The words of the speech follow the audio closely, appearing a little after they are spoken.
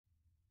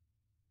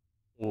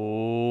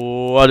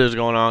What is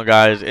going on,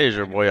 guys? It is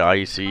your boy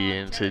Icy,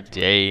 and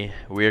today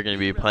we are going to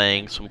be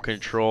playing some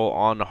Control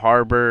on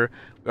Harbor.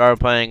 We are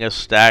playing a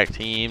stack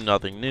team,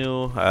 nothing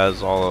new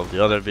as all of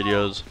the other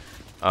videos.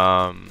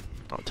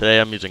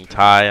 Today I'm using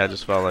Ty. I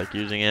just felt like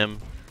using him,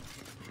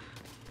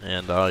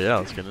 and yeah,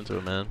 let's get into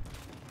it, man.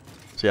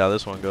 See how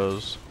this one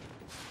goes.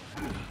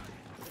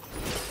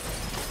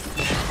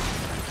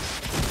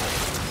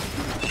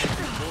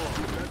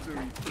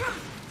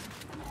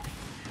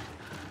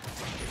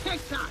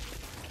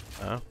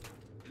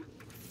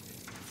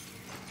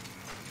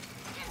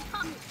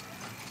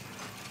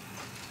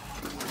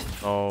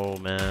 Oh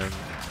man.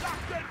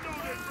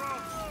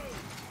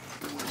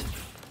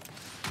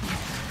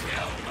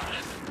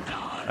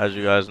 As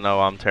you guys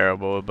know, I'm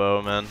terrible with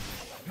bow, man.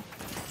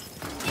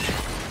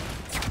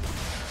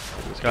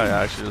 This guy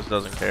actually just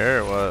doesn't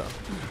care or what?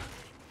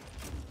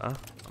 Huh?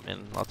 I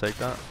mean, I'll take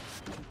that.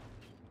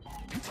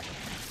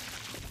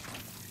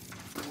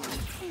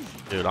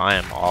 Dude, I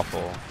am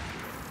awful.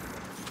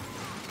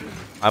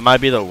 I might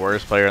be the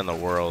worst player in the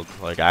world,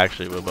 like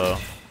actually with bow.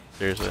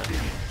 Seriously.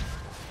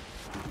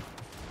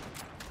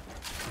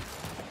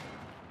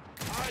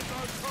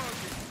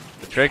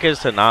 The trick is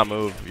to not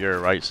move your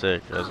right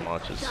stick as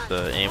much as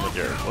to aim with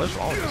your. What's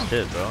wrong with this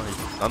kid, bro? He's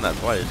done that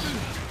twice.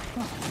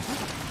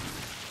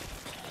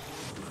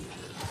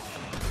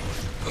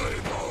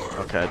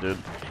 Okay, dude.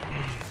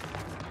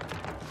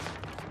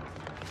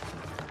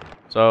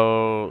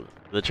 So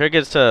the trick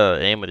is to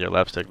aim with your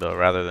left stick though,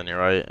 rather than your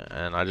right,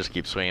 and I just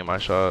keep swinging my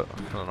shot.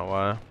 I don't know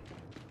why.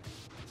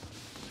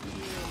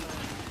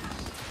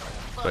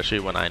 Especially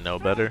when I know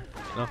better.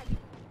 No.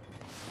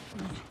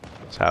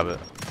 Let's have it.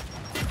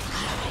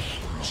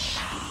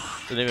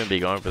 Shouldn't even be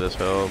going for this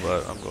hill,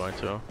 but I'm going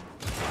to.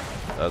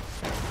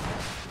 That's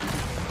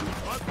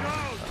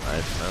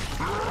nice, man.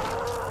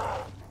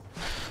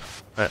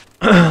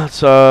 Alright,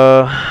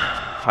 so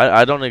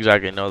I don't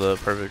exactly know the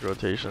perfect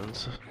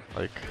rotations.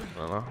 Like, I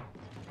don't know.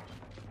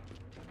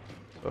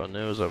 So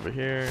news over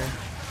here.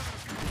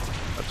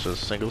 That's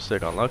just single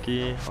stick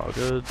unlucky. All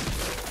good.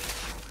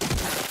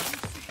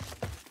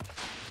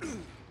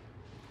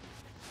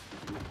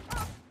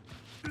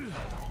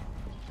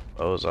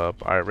 Bow's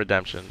up. Alright,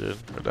 redemption, dude.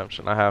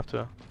 Redemption. I have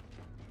to.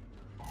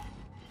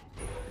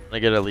 I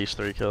get at least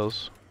 3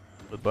 kills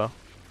with bow.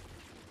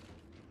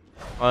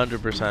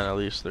 100% at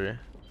least 3.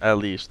 At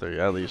least 3.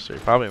 At least 3.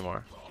 Probably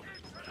more.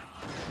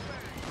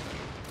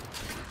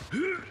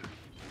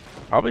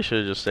 Probably should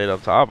have just stayed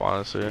up top,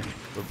 honestly,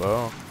 with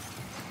bow.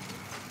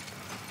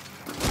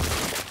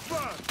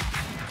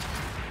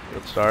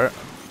 Good start.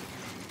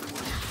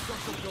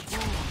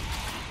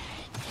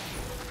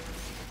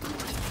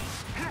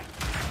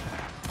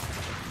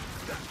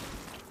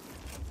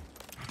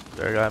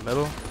 There, guy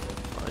middle.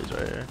 Oh, he's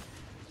right here.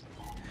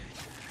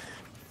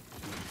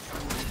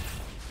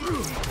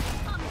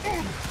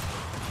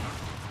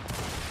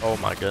 Oh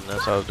my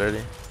goodness, that was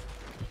dirty.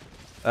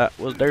 That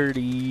was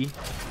dirty.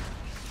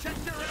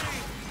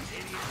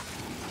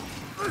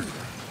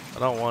 I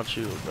don't want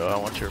you, bro. I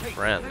want your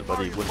friend, but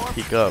he wouldn't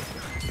peek up.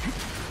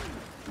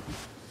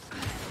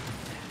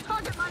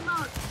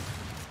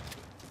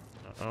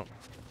 Uh-oh.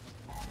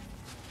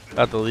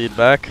 Got the lead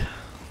back.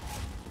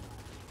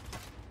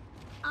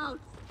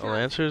 No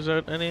lancers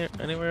out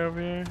anywhere over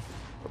here?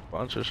 A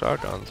bunch of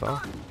shotguns, huh?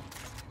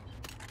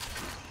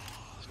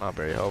 It's not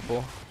very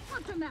helpful.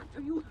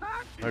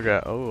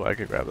 Okay, oh, I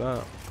could grab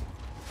that.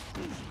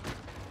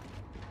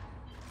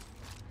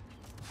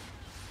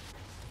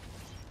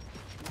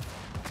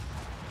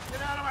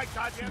 Get out of my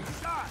goddamn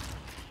shot!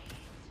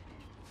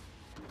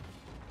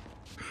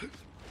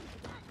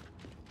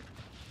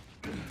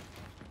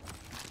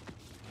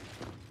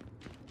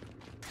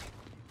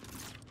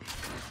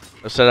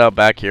 Let's set out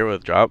back here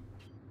with drop.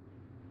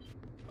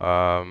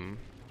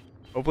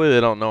 Hopefully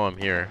they don't know I'm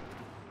here.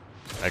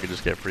 I could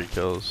just get free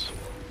kills.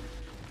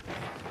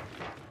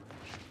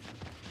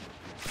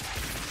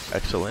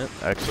 Excellent,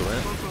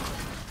 excellent.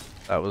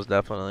 That was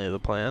definitely the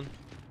plan.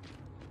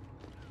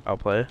 I'll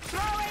play.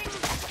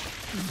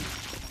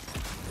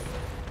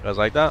 You guys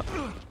like that?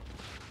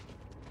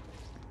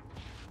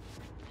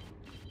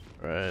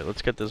 Alright,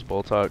 let's get this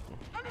bull tuck.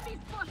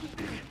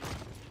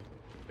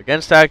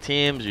 Against tag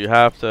teams, you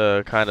have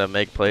to kind of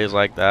make plays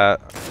like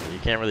that. You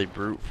can't really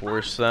brute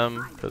force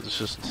them because it's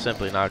just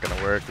simply not going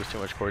to work. There's too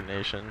much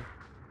coordination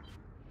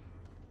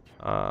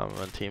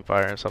and team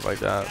fire and stuff like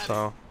that.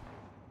 So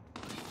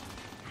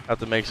have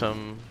to make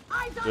some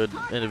good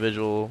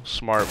individual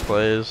smart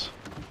plays.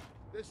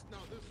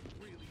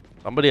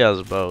 Somebody has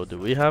a bow. Do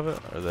we have it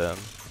or them?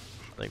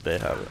 I think they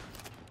have it.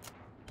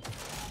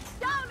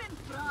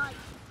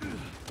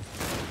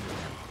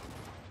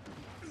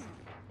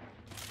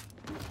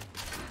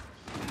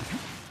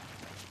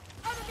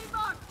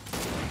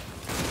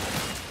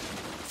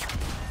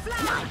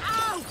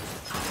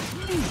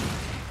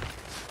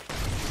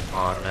 Come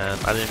on, man.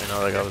 I didn't even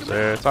know that guy was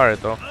there. It's alright,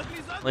 though.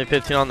 Only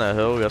 15 on that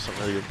hill. We got some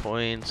really good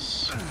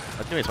points.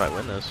 My teammates might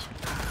win this.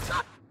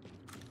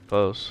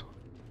 Close.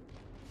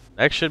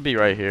 Next should be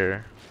right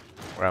here,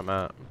 where I'm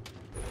at.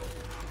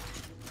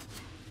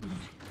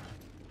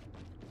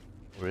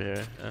 Over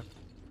here, yeah.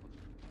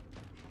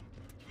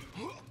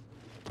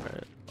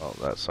 Alright. Oh,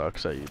 that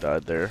sucks that you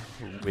died there,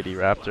 witty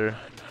raptor.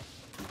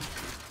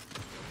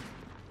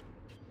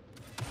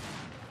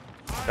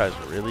 This guy's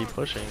really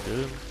pushing,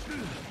 dude.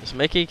 This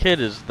Mickey kid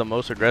is the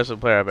most aggressive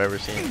player I've ever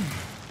seen.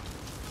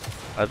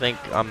 I think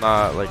I'm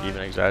not like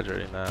even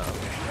exaggerating that.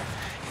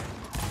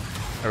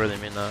 I really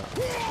mean that.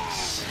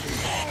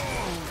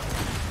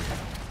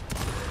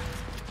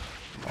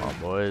 Come on,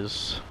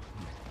 boys.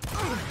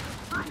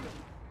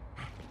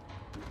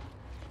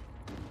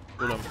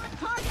 Get him.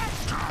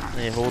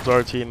 He holds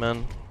RT,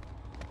 man.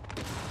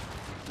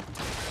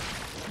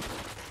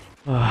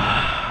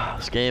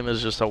 This game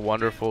is just a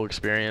wonderful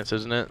experience,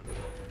 isn't it?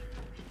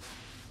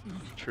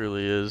 It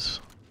truly is.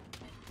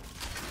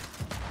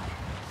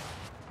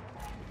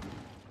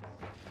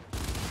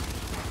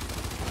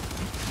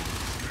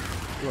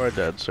 You are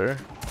dead, sir.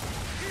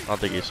 I don't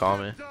think he saw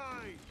me.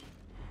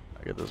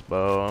 I get this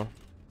bow.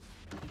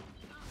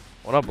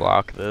 I want to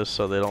block this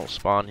so they don't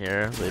spawn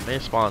here. They may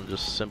spawn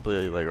just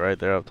simply like right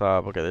there up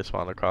top. Okay, they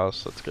spawned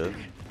across. That's good.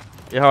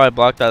 See how I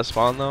blocked that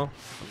spawn though?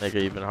 Make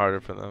it even harder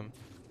for them.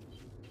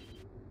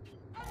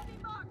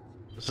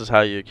 This is how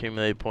you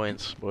accumulate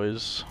points,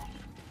 boys.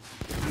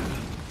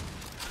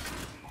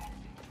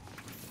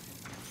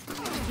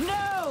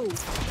 No!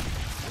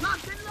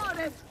 Locked and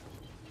loaded.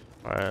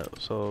 Alright,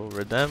 so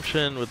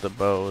redemption with the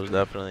bow has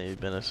definitely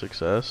been a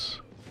success.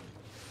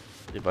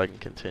 See if I can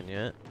continue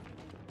it.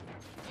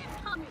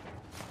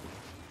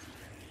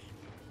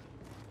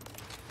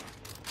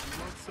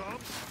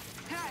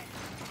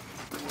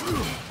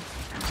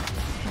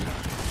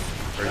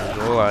 Per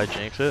usual, I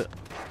jinx it.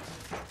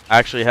 I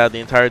actually had the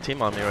entire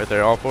team on me right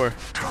there, all four.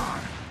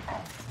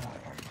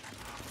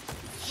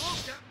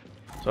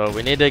 So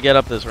we need to get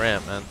up this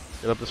ramp, man.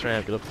 Get up this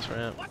ramp, get up this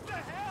ramp.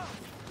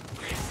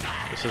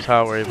 This is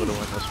how we're able to win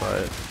this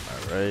fight.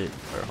 Alright,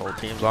 our whole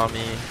team's on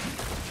me.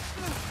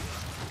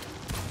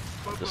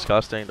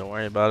 Disgusting, don't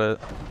worry about it.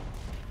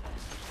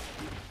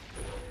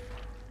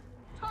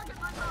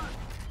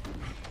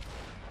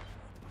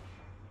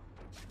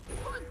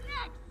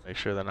 Make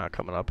sure they're not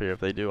coming up here.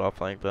 If they do, I'll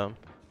flank them.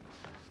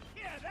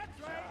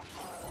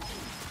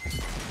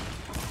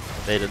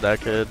 Baited that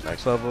kid.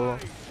 Next level.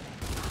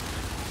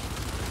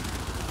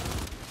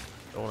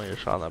 Don't want to get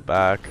shot in the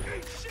back.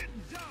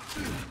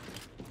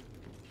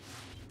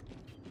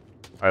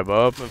 Alright,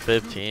 bow up in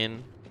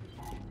 15.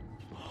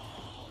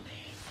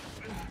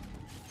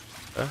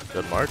 Yeah,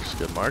 good marks,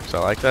 good marks. I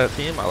like that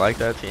team. I like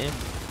that team.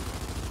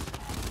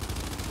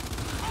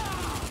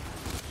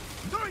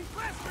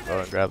 Go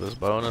and grab this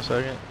bow in a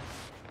second.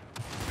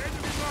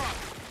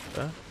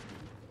 Okay.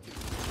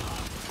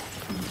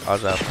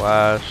 Dodge that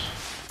flash.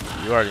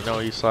 You already know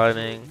he's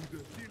sliding.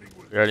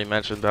 We already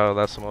mentioned how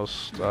that's the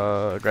most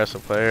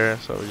aggressive player,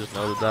 so we just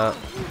noted that.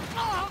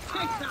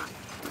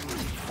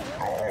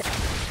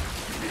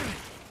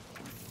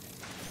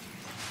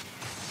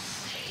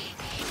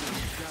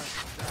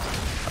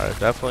 Alright,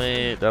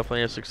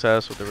 definitely a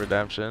success with the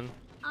redemption.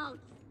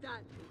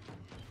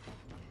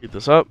 Keep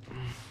this up.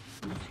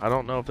 I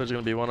don't know if there's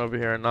gonna be one over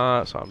here or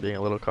not, so I'm being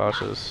a little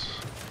cautious.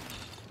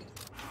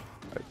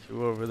 Alright,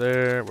 two over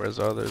there. Where's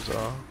the others?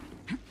 Oh.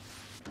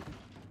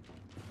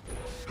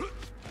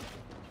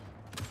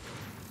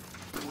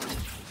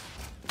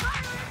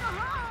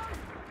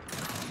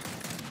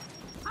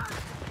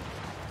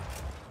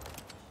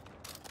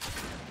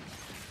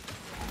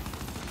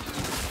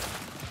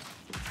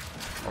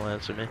 Don't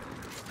answer me.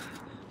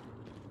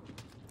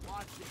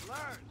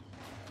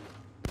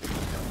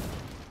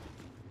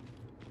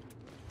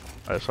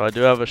 Alright, so I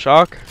do have a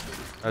shock,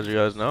 as you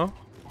guys know.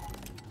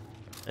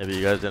 Maybe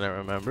you guys didn't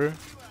remember.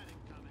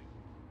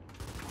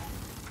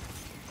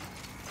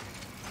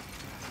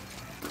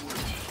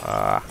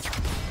 I'm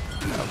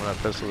gonna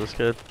pistol this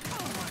kid.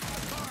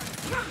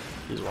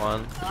 He's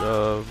one. Good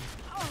job.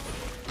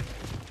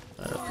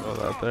 Alright, throw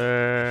that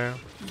there.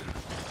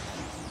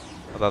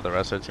 I thought the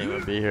rest of the team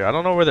would be here. I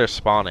don't know where they're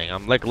spawning.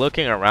 I'm like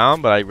looking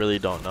around, but I really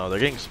don't know. They're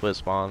getting split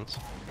spawns.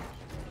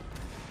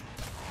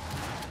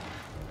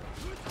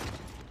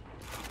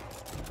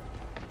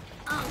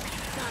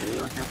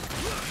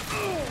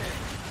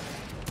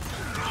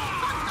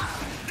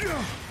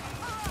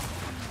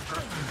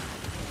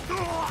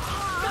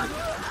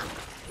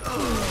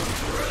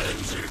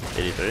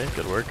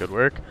 Good work, good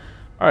work.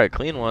 Alright,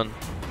 clean one.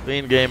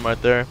 Clean game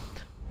right there.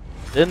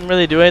 Didn't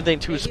really do anything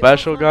too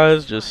special,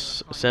 guys.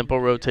 Just simple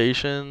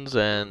rotations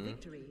and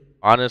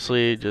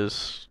honestly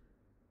just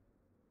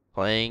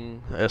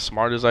playing as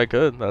smart as I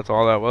could. That's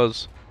all that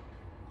was.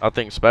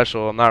 Nothing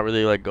special. I'm not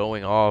really like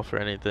going off or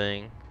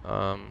anything.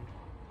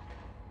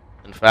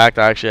 In fact,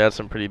 I actually had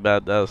some pretty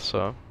bad deaths,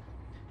 so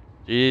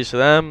GG's to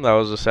them. That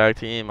was a SAC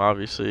team,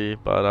 obviously,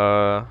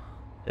 but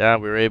yeah,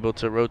 we were able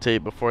to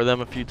rotate before them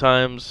a few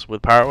times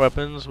with power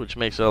weapons, which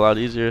makes it a lot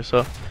easier.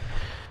 So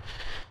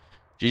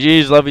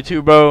GG's, love you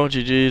too, bro.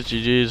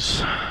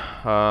 GG's.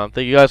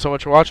 Thank you guys so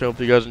much for watching. I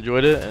hope you guys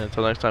enjoyed it, and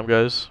until next time,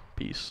 guys,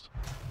 peace.